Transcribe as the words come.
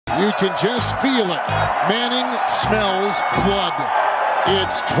You can just feel it. Manning smells blood.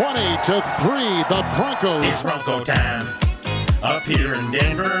 It's 20-3, the Broncos. It's Bronco time. Up here in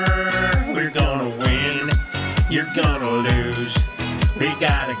Denver, we're gonna win. You're gonna lose. We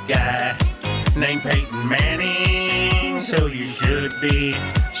got a guy named Peyton Manning, so you should be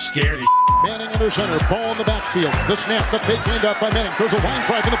scared of Manning under center, ball in the backfield. The snap, the fake hand up by Manning. Throws a line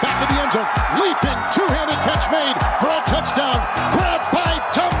drive in the back of the end zone. Leaping, two-handed catch made for a touchdown. Grabbed by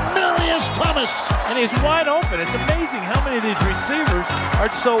Thomas. And he's wide open. It's amazing how many of these receivers are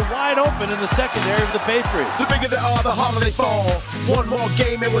so wide open in the secondary of the Patriots. The bigger they are, the harder they fall. One more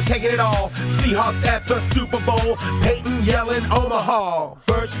game and we're taking it all. Seahawks at the Super Bowl. Peyton yelling Omaha.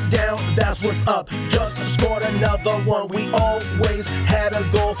 First down, that's what's up. Just scored another one. We always had a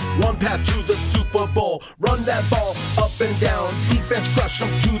goal. One path to the Super Bowl. Run that ball up and down. Defense crush them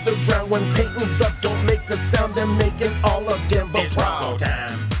to the ground. When Peyton's up, don't make a sound. They're making all again, but It's proud. Bronco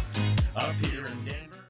time. Up here in Denver.